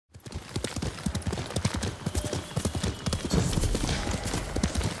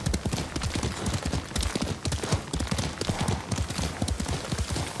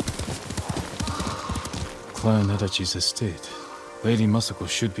Clan Adachi's estate. Lady Masako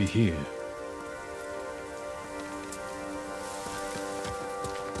should be here.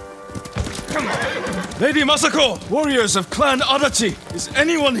 Come on! Lady Masako! Warriors of Clan Adachi! Is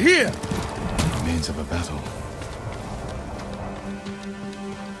anyone here? Remains of a battle.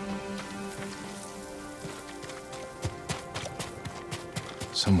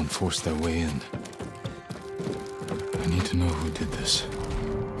 Someone forced their way in. I need to know who did this.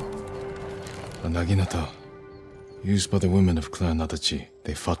 A naginata, used by the women of Clan Adachi.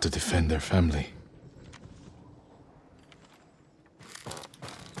 They fought to defend their family.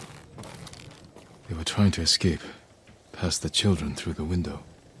 They were trying to escape, past the children through the window.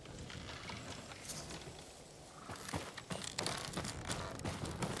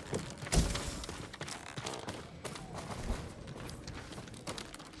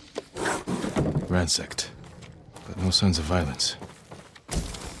 Ransacked, but no signs of violence.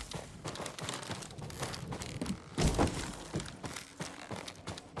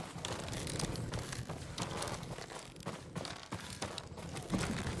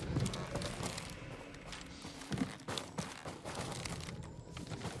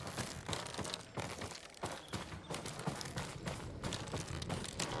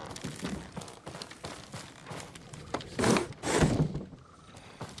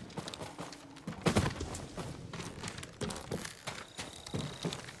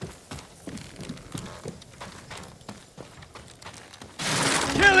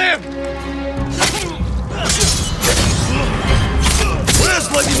 Kill him! Where's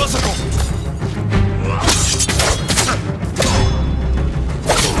Lady Masako?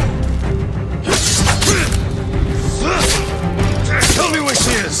 Tell me where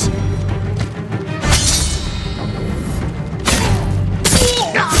she is!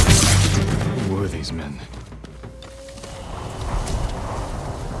 Who were these men?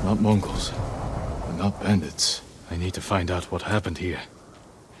 Not Mongols, and not bandits. I need to find out what happened here.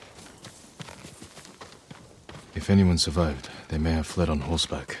 If anyone survived, they may have fled on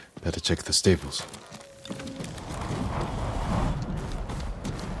horseback. Better check the stables.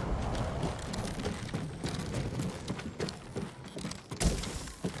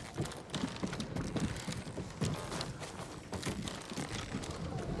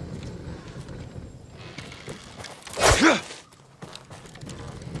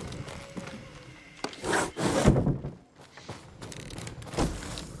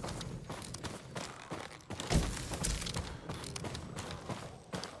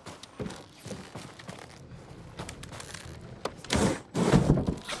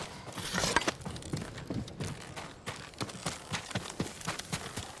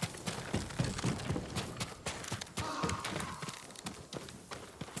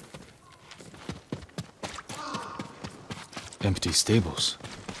 Empty stables.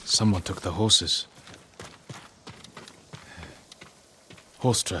 Someone took the horses.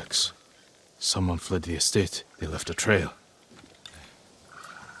 Horse tracks. Someone fled the estate. They left a trail.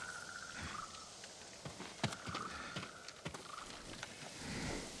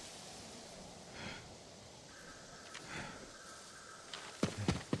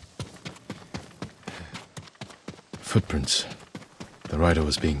 Footprints. The rider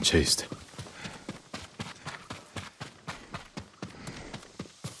was being chased.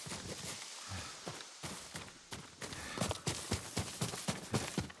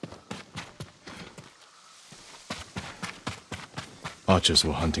 Archers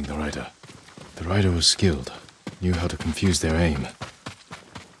were hunting the rider. The rider was skilled, knew how to confuse their aim.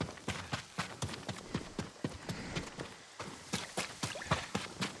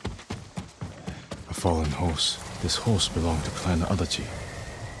 A fallen horse. This horse belonged to Clan Adachi.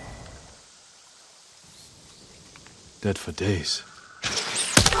 Dead for days.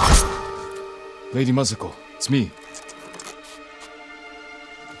 Lady Masako, it's me.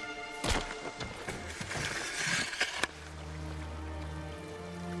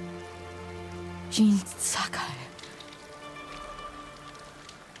 Jin Sakai.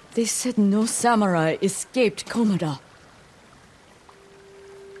 They said no samurai escaped Komoda.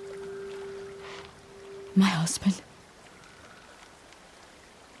 My husband.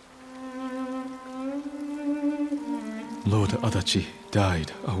 Lord Adachi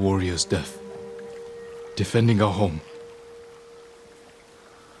died a warrior's death, defending our home.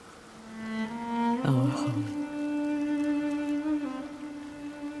 Our home.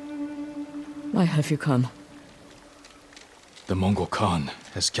 Why have you come? The Mongol Khan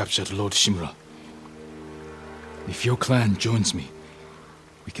has captured Lord Shimura. If your clan joins me,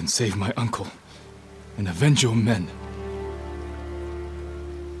 we can save my uncle and avenge your men.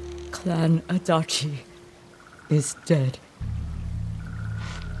 Clan Adachi is dead.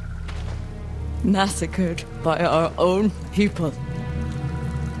 Massacred by our own people.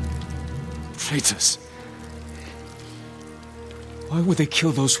 Traitors. Why would they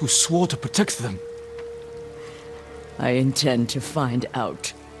kill those who swore to protect them? I intend to find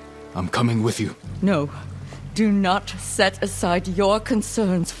out. I'm coming with you. No, do not set aside your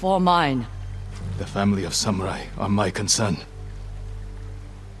concerns for mine. The family of samurai are my concern.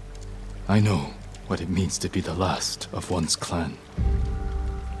 I know what it means to be the last of one's clan.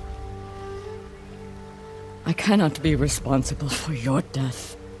 I cannot be responsible for your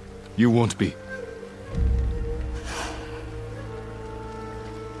death. You won't be.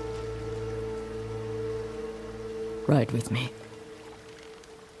 Ride with me.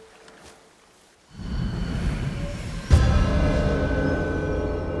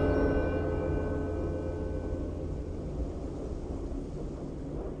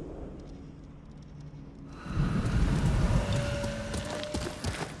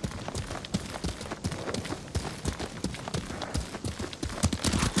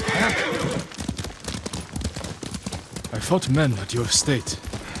 I fought men at your estate.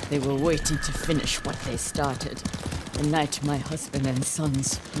 They were waiting to finish what they started. The night my husband and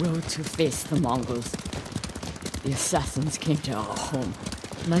sons rode to face the Mongols. The assassins came to our home.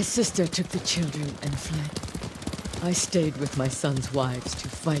 My sister took the children and fled. I stayed with my sons' wives to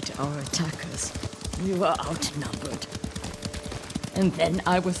fight our attackers. We were outnumbered. And then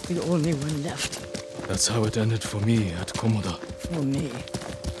I was the only one left. That's how it ended for me at Komoda. For me,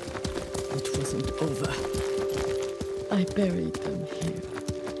 it wasn't over. I buried them here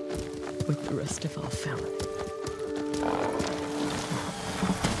with the rest of our family.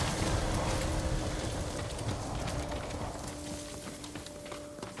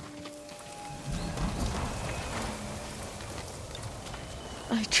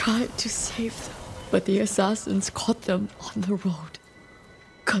 I tried to save them, but the assassins caught them on the road,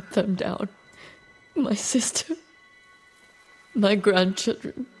 cut them down. My sister, my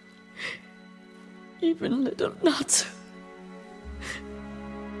grandchildren, even little Natsu.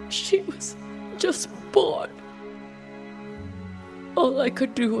 She was just born. All I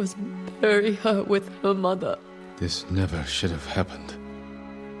could do was bury her with her mother. This never should have happened.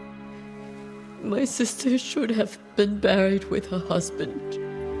 My sister should have been buried with her husband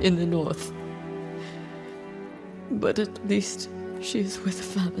in the north. But at least she is with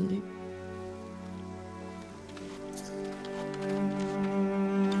family.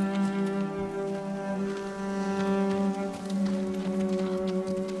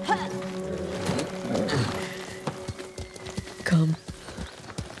 Come.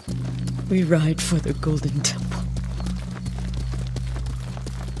 We ride for the Golden Temple.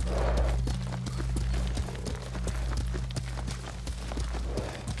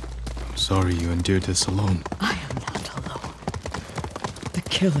 I'm sorry you endured this alone. I am not alone. The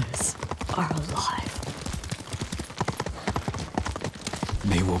killers are alive.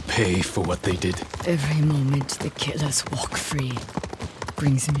 They will pay for what they did. Every moment the killers walk free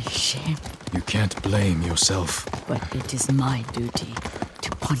brings me shame. You can't blame yourself. But it is my duty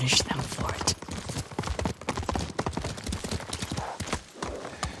to punish them for it.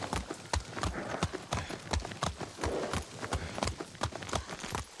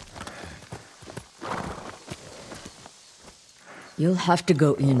 You'll have to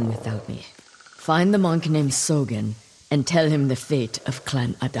go in without me. Find the monk named Sogen and tell him the fate of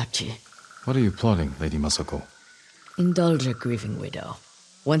Clan Adachi. What are you plotting, Lady Masako? Indulge a grieving widow.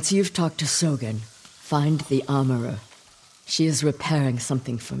 Once you've talked to Sogen, find the armorer. She is repairing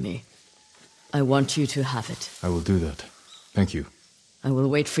something for me. I want you to have it. I will do that. Thank you. I will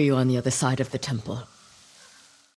wait for you on the other side of the temple.